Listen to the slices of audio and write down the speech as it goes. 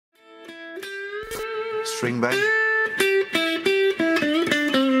string bend.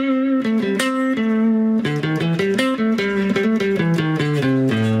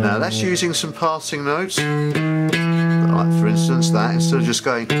 Now that's using some passing notes, like for instance that, instead of just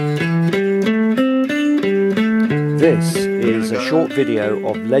going. This is a short video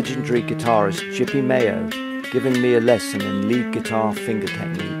of legendary guitarist Gypie Mayo giving me a lesson in lead guitar finger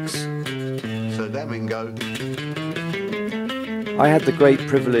techniques. So then we can go. I had the great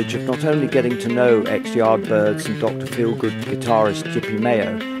privilege of not only getting to know ex-Yardbirds and Dr. Feelgood guitarist Gypie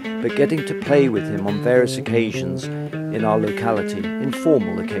Mayo, but getting to play with him on various occasions in our locality,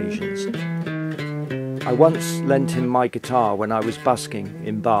 informal occasions. I once lent him my guitar when I was busking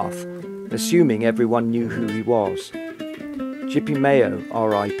in Bath, assuming everyone knew who he was. Gypie Mayo,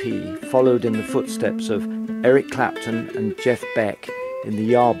 R.I.P., followed in the footsteps of Eric Clapton and Jeff Beck in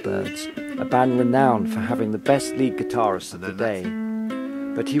the Yardbirds, a band renowned for having the best lead guitarists of the day.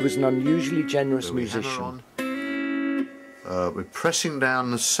 But he was an unusually generous musician. We're pressing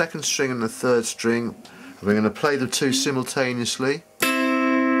down the second string and the third string. We're going to play the two simultaneously.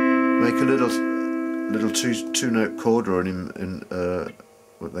 Make a little two-note chord, or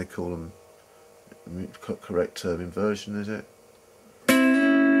what they call them, correct term, inversion, is it?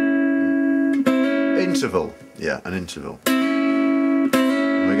 Interval, yeah, an interval. And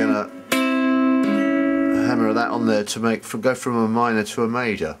we're going to hammer that on there to go from a minor to a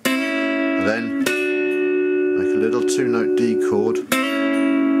major. And then make a little two-note D chord.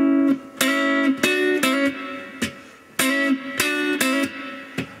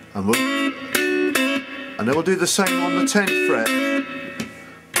 And then we'll do the same on the 10th fret.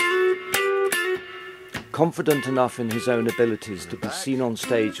 Confident enough in his own abilities to be seen on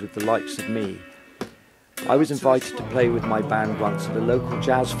stage with the likes of me, I was invited to play with my band once at a local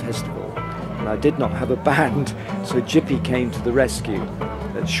jazz festival, and I did not have a band, so Gypie came to the rescue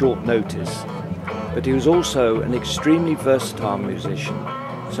at short notice. But he was also an extremely versatile musician,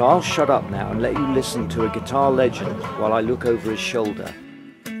 so I'll shut up now and let you listen to a guitar legend while I look over his shoulder.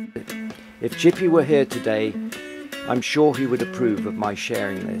 If Gypie were here today, I'm sure he would approve of my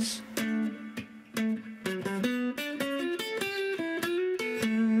sharing this.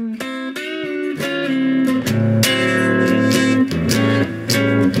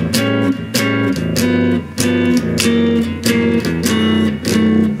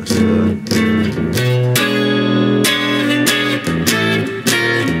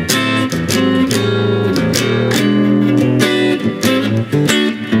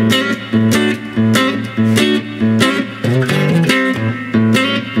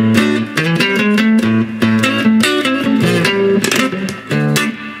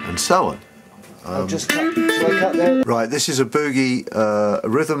 So on. Right, this is a boogie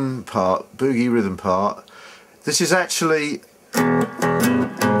rhythm part, boogie rhythm part. This is actually,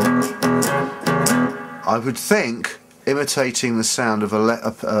 I would think, imitating the sound of a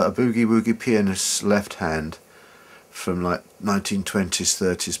boogie woogie pianist's left hand from like 1920s,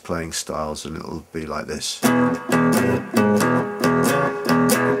 30s playing styles, and it'll be like this.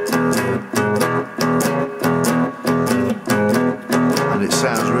 It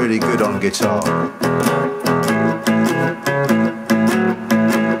sounds really good on guitar.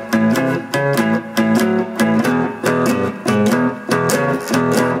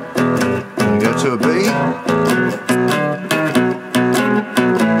 We go to a B.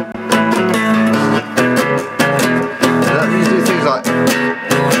 And you do things like.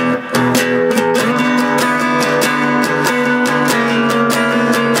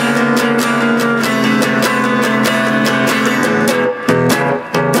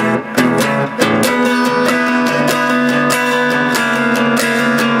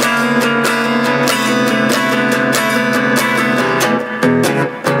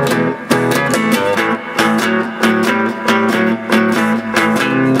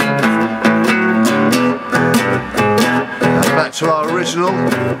 To our original.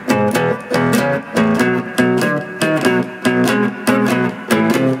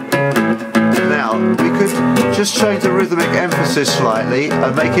 Now we could just change the rhythmic emphasis slightly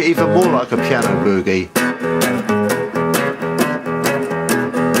and make it even more like a piano boogie.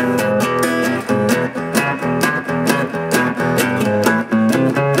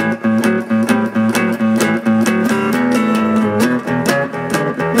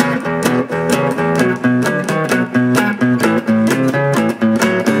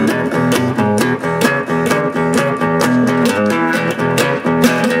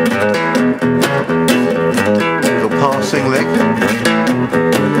 Passing lick.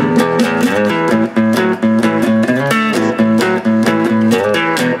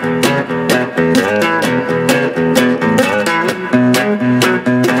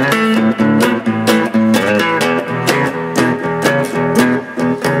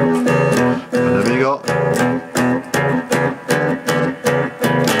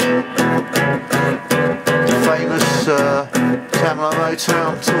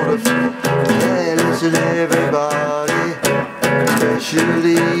 Motown sort of, hey listen everybody,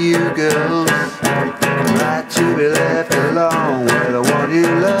 especially you girls, right to be left alone where the one you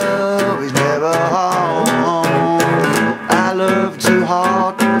love is never home. I love too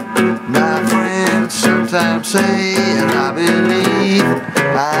hard, my friends sometimes say, and I believe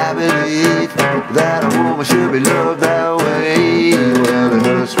that a woman should be loved that way. Well, it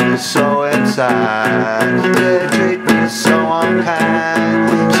hurts me so inside, they treat me so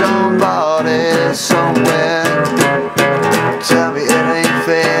unkind. Somebody somewhere tell me it ain't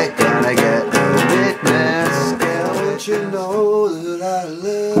fair, can I get a witness? Girl, don't you know that I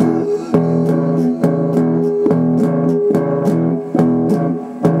love you?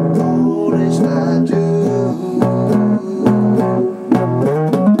 Honest I do.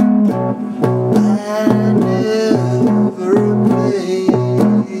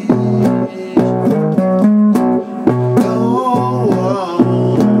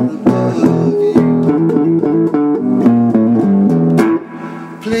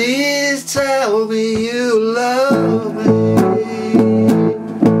 Please tell me you love me.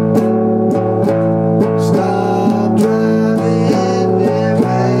 Stop driving me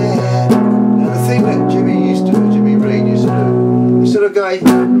mad. Now the thing that Jimmy Reed used to do, instead of going,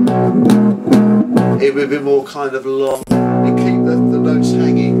 it would be more kind of long and keep the notes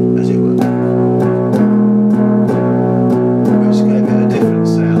hanging, as it were. Which gave it a different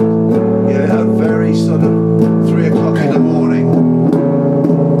sound. Yeah, a very sort of 3 o'clock in the morning.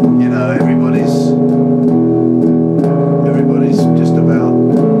 You know, everybody's just about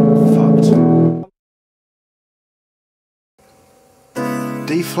fucked.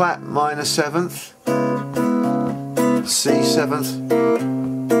 D flat minor 7th, C 7th,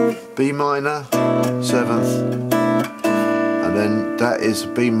 B minor 7th, and then that is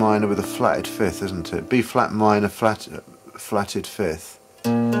B minor with a flatted 5th, isn't it? B flat minor flatted 5th.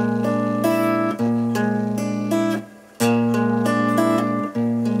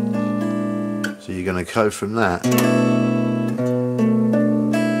 You're going to go from that.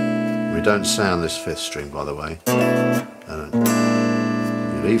 We don't sound this 5th string, by the way.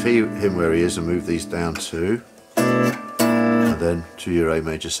 You leave him where he is and move these down 2, and then to your A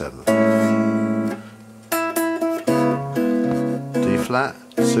major 7th. D flat,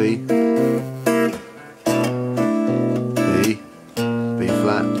 C, B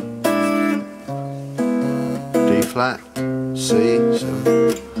flat, D flat, C,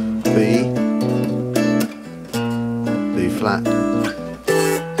 7, B, B flat.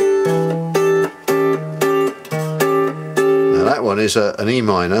 Now that one is an E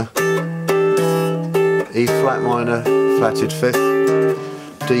minor, E flat minor flatted 5th,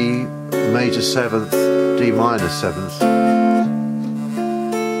 D major 7th, D minor 7th,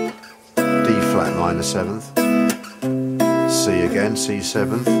 D flat minor 7th, C again, C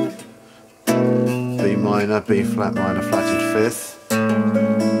 7th, B minor, B flat minor flatted 5th,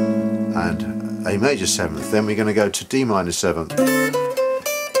 and A major 7th. Then we're going to go to D minor 7th,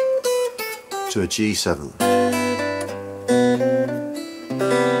 to a G 7th,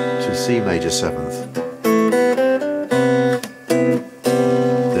 to C major 7th,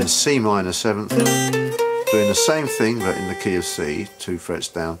 then C minor 7th, doing the same thing but in the key of C, 2 frets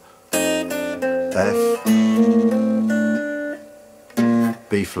down, F,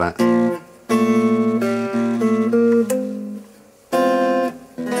 B flat, and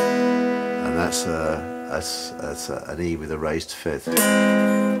that's an E with a raised 5th,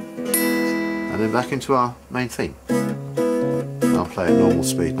 and then back into our main theme. I'll play at normal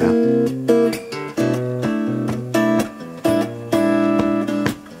speed now.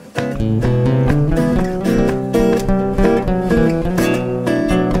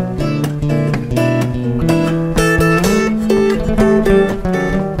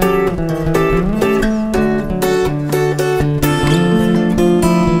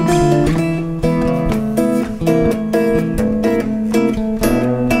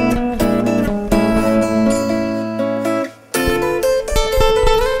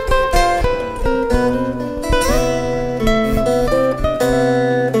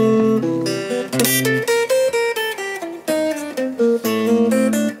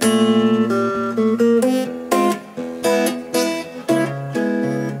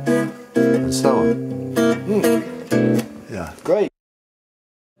 And so on.